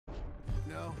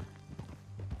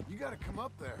gotta come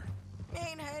up there.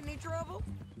 Ain't had any trouble?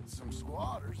 Some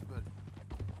squatters, but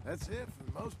that's it for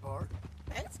the most part.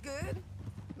 That's good.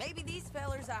 Maybe these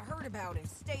fellers I heard about have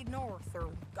stayed north or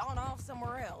gone off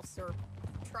somewhere else or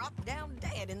dropped down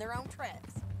dead in their own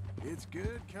tracks. It's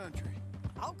good country.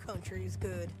 All country is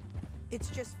good. It's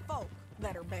just folk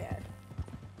that are bad.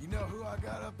 You know who I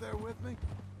got up there with me?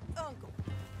 Uncle.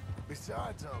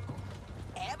 Besides Uncle.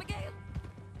 Abigail?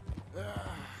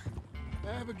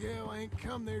 Abigail ain't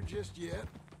come there just yet.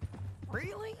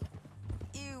 Really?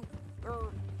 You,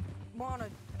 wanna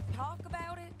talk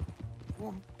about it?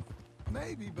 Well,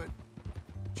 maybe, but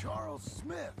Charles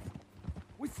Smith.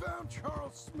 We found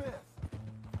Charles Smith.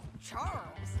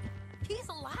 Charles? He's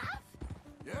alive?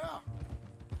 Yeah.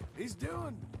 He's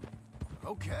doing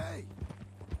okay.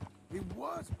 He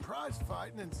was prize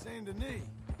fighting in Saint Denis.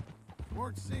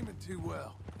 Weren't seeming too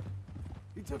well.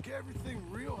 He took everything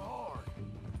real hard.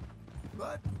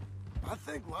 But I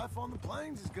think life on the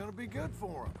plains is gonna be good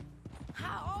for him.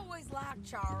 I always liked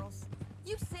Charles.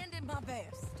 You send him my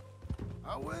best.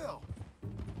 I will.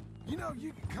 You know,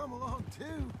 you can come along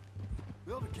too.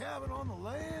 Build a cabin on the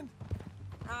land.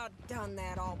 I've done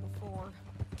that all before.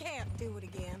 Can't do it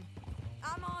again.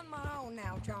 I'm on my own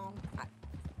now, John.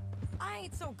 I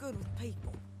ain't so good with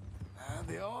people.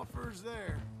 The offer's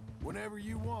there, whenever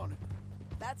you want it.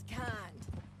 That's kind.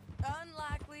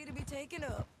 Unlikely to be taken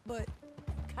up, but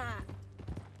kind.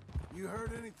 You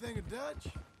heard anything of Dutch?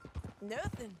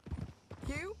 Nothing.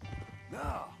 You?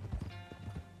 No.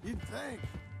 You'd think.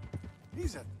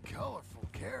 He's a colorful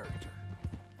character.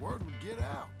 Word would get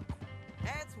out.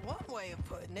 That's one way of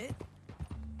putting it.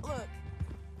 Look,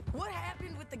 what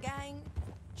happened with the gang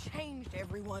changed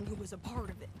everyone who was a part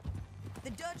of it.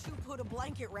 The Dutch who put a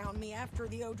blanket round me after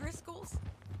the O'Driscolls,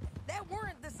 that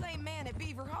weren't the same man at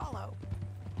Beaver Hollow.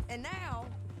 And now,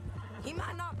 he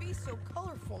might not be so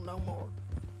colorful no more.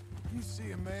 You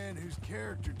see a man whose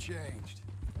character changed.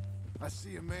 I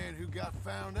see a man who got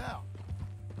found out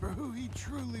for who he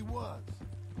truly was.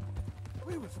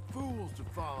 We was fools to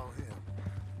follow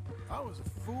him. I was a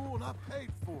fool and I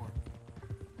paid for it.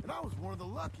 And I was one of the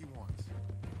lucky ones.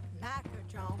 Micah,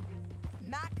 John.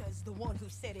 Micah's the one who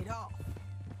set it off.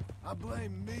 I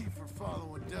blame me for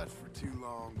following Dutch for too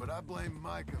long, but I blame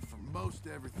Micah for most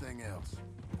everything else.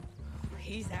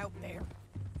 He's out there.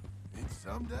 And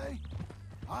someday,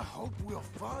 I hope we'll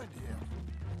find him.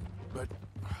 But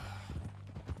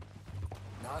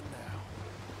not now.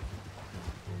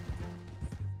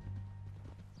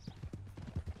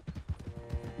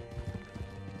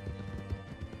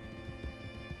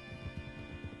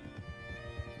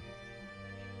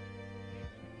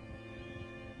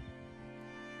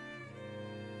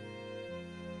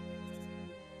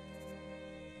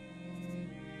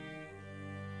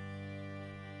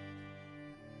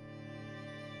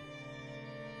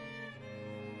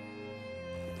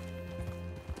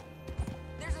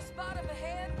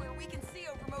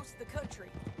 The country.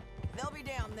 They'll be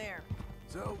down there.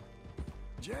 So,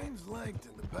 James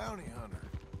Langton, the bounty hunter,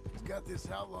 has got this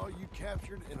outlaw you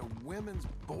captured in a women's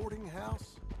boarding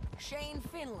house? Shane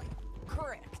Finley.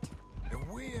 Correct. And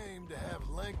we aim to have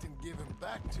Langton give him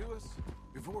back to us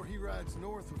before he rides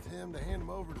north with him to hand him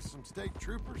over to some state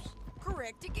troopers?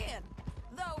 Correct again.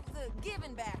 Though the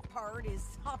giving back part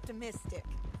is optimistic.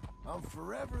 I'm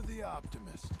forever the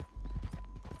optimist.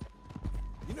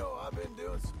 You know, I've been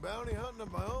doing some bounty hunting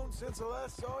of my own since I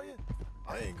last saw you.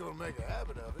 I ain't gonna make a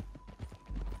habit of it.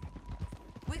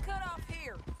 We cut off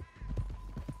here.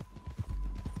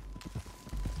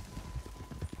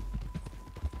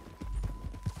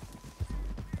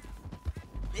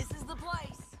 This is the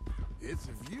place. It's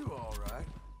a view, all right.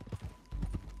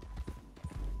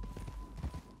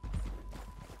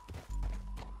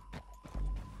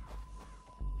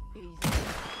 Easy.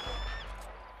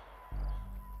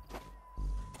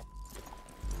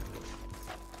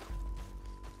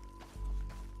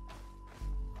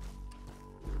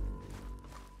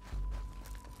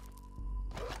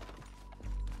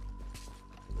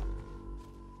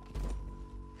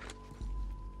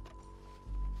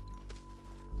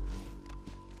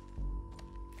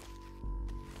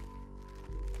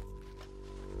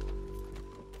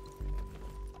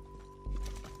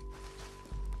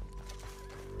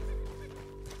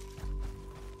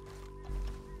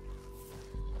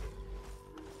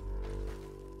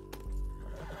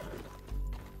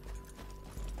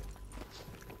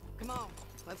 Come on,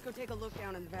 let's go take a look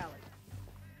down in the valley.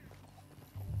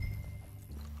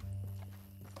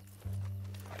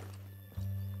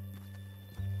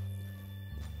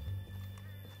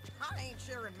 I ain't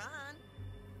sharing mine.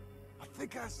 I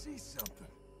think I see something.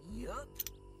 Yup.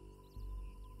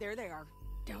 There they are,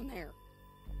 down there.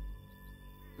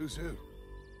 Who's who?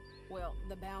 Well,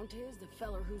 the Bounty is the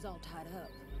feller who's all tied up.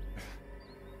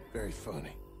 Very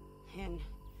funny. And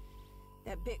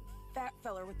that big fat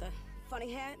feller with the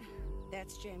funny hat,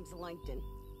 that's James Langton.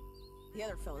 The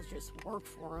other fellas just work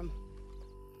for him.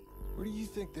 Where do you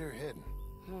think they're heading?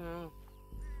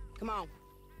 Come on.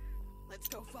 Let's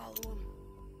go follow them.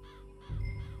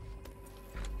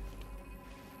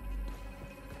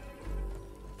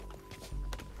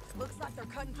 Looks like they're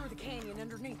cutting through the canyon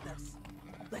underneath us.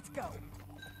 Let's go.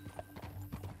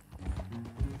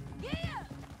 Yeah!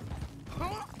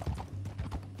 Huh?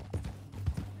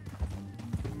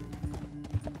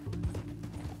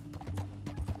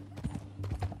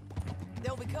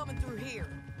 They'll be coming through here.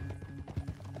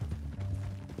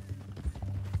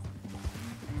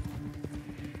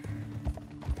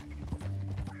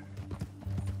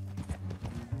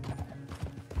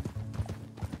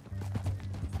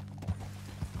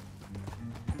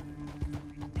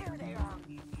 There they are.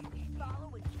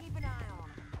 Follow and keep an eye on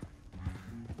them.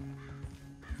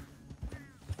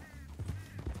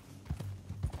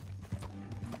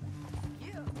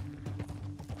 Yeah.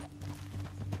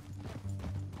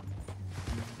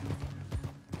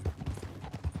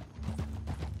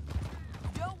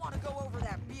 Don't want to go over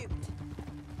that butte.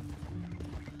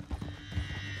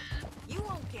 You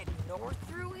won't get north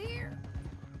through here.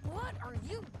 What are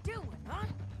you doing, huh?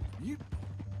 You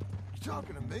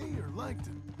talking to me or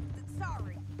Langton?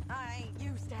 Sorry, I ain't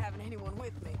used to having anyone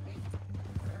with me.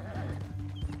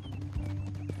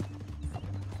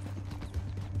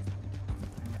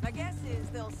 My guess is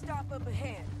they'll stop up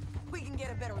ahead. We can get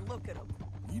a better look at them.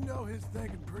 You know his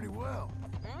thinking pretty well.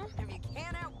 If you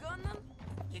can't outgun them,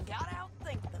 you gotta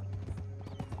outthink them.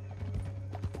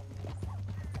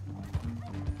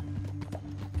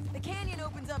 The canyon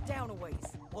opens up down a ways.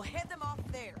 We'll head them off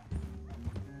there.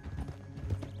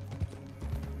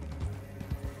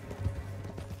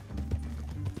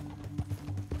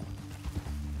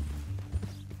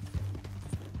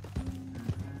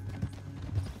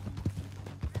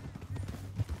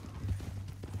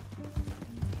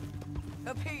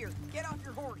 Up here, get off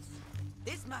your horse.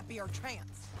 This might be our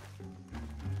chance.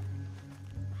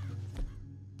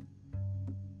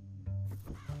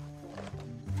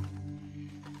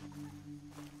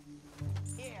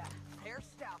 Yeah, they're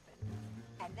stopping.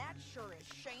 And that sure is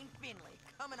Shane Finley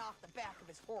coming off the back of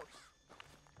his horse.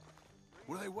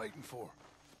 What are they waiting for?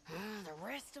 The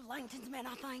rest of Langton's men,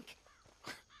 I think.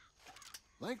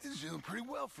 Langton's doing pretty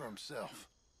well for himself.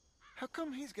 How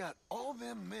come he's got all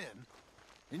them men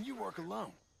and you work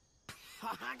alone?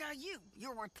 I got you.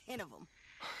 You're worth 10 of them.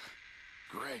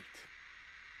 Great.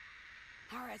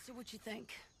 All right, so what you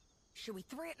think? Should we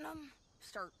threaten them,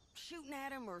 start shooting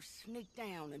at them, or sneak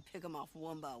down and pick them off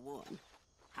one by one?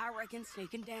 I reckon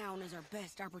sneaking down is our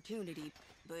best opportunity,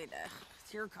 but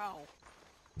it's your call.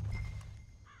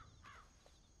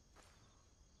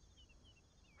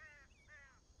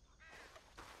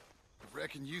 I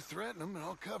reckon you threaten them and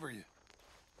I'll cover you.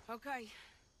 Okay.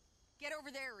 Get over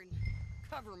there and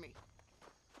cover me.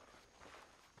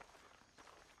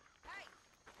 Hey!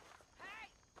 Hey!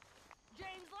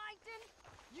 James Langton,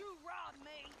 you robbed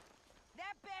me.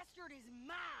 That bastard is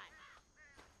mine.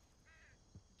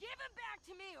 Give him back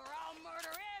to me or I'll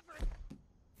murder every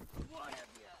one of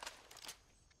you.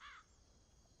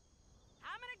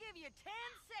 I'm gonna give you 10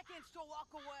 seconds to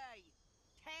walk away.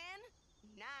 10,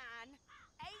 9,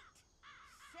 8,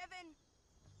 7...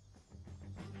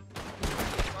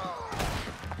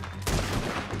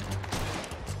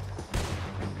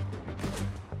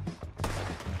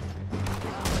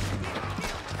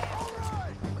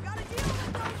 We gotta deal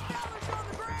with those fellas on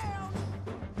the ground.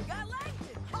 Got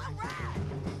Langton. All right.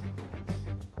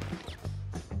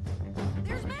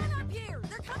 There's men up here.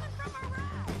 They're coming from our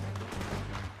right.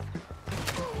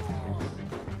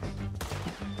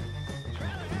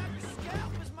 Rather have your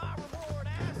scalp as my reward,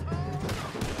 asshole.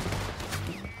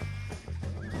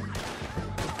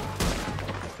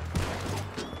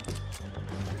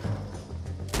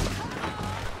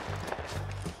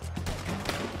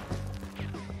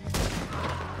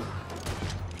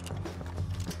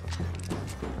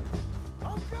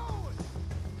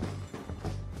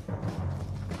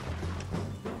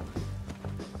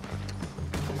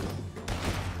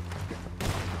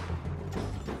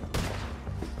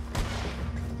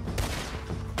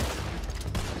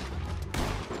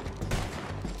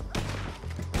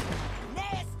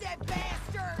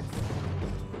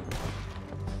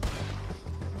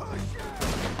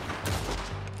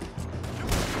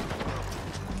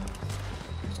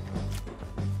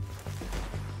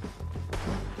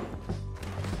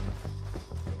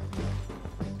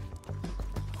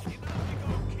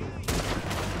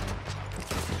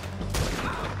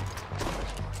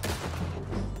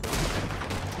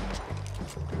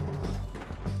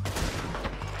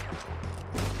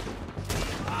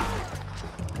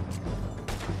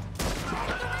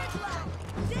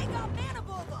 got men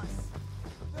above us.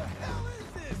 The hell is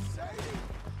this, Sadie?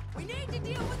 We need to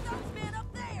deal with those men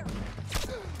up there.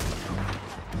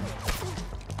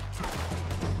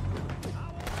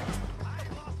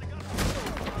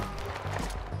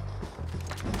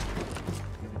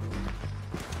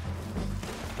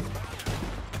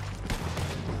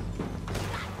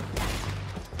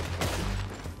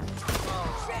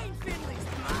 Shane Finley's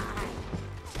mine.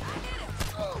 I hit him.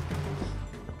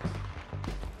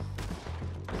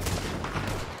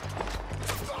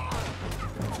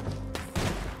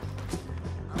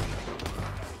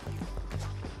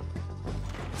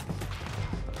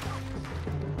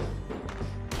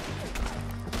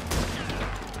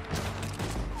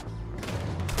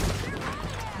 They're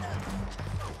running at us.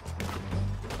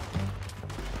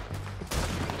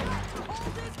 We got to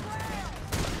hold this ground.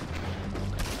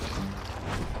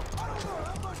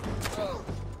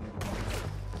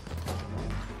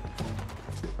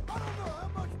 I don't know how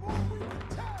much more we can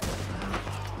take.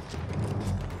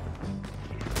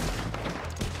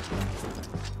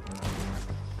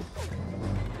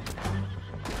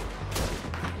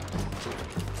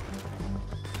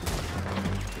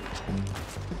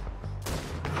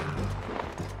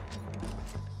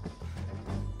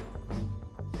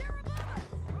 They're above us.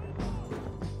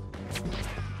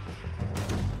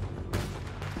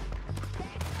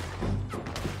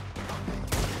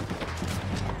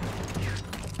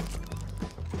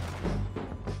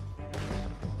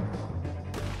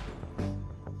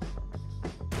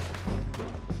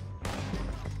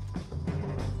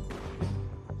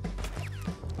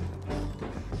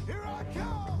 Here I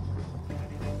come!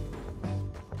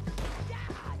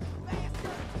 Die, you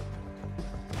bastard!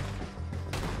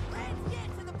 Let's get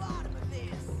to the bottom of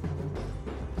this.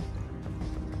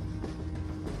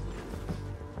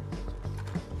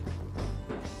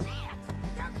 Shit!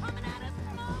 They're coming at us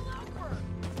from all over.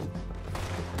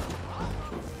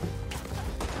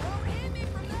 Don't hit me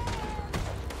from there.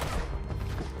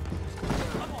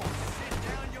 I'm gonna sit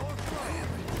down your throat.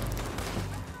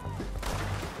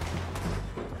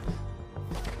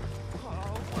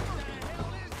 Oh, what the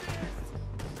hell is this?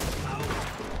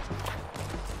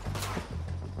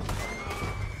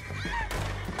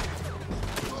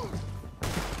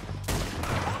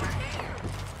 Over here.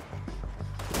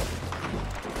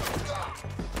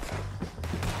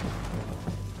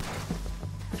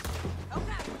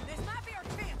 Okay, this might be our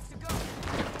chance to go.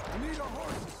 We need our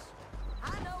horses. I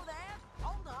know that.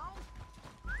 Hold on.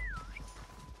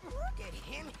 Look at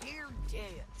him here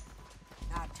dead.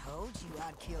 I told you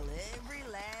I'd kill every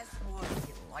last one of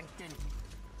you, Langton.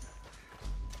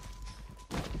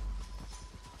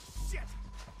 Shit!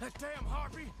 That damn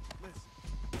harpy! Listen,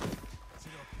 is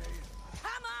it okay?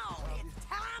 Come on, it's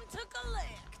time to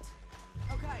collect.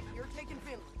 Okay, you're taking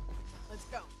Finley. Let's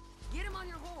go. Get him on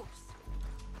your horse.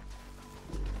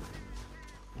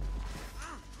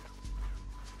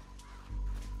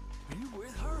 Are you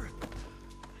with her?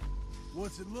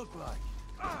 What's it look like?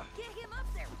 Get him up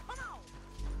there. Come on.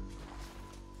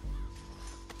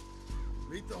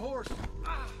 Meet the horse. It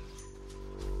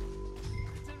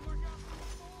didn't work out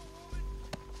before, woman.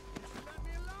 You should let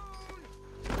me alone.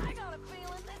 I got a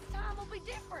feeling this time will be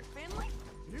different, Finley.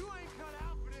 You ain't cut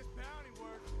out for this bounty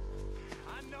work.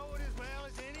 I know it as well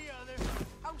as any other.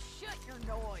 Oh, shut your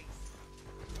noise.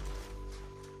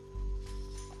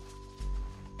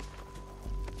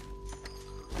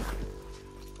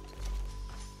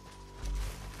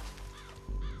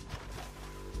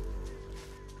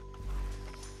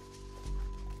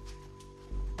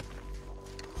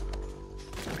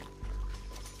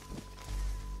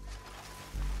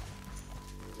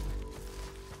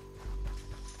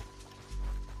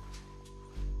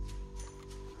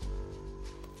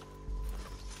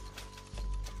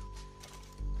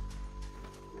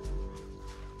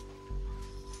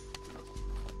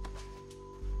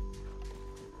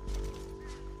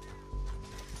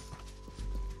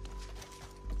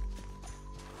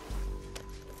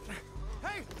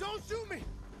 Hey, don't shoot me!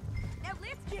 Now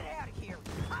let's get out of here.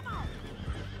 Come on.